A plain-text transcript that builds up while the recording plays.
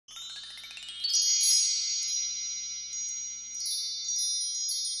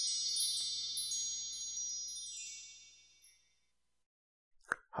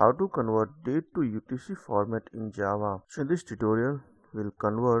How to convert date to UTC format in Java. So in this tutorial, we'll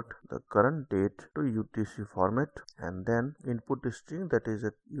convert the current date to UTC format and then input a string, that is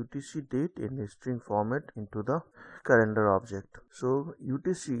a UTC date in a string format, into the calendar object. So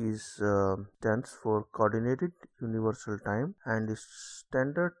UTC stands for Coordinated Universal Time and is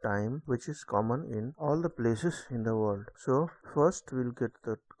standard time which is common in all the places in the world. So first we'll get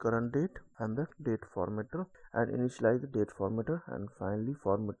the current date and the date formatter and initialize the date formatter, and finally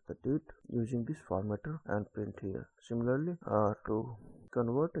format the date using this formatter and print here. Similarly, to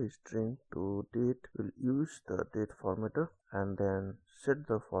convert a string to date, we'll use the date formatter and then set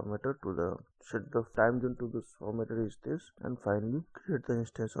the time zone to this formatter is this, and finally create the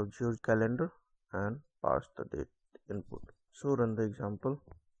instance of calendar and pass the date input. So run the example.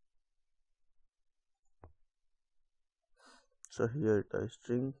 So here the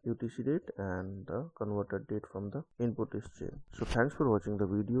string UTC date and the converted date from the input string. So thanks for watching the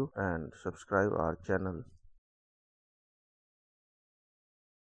video and subscribe our channel.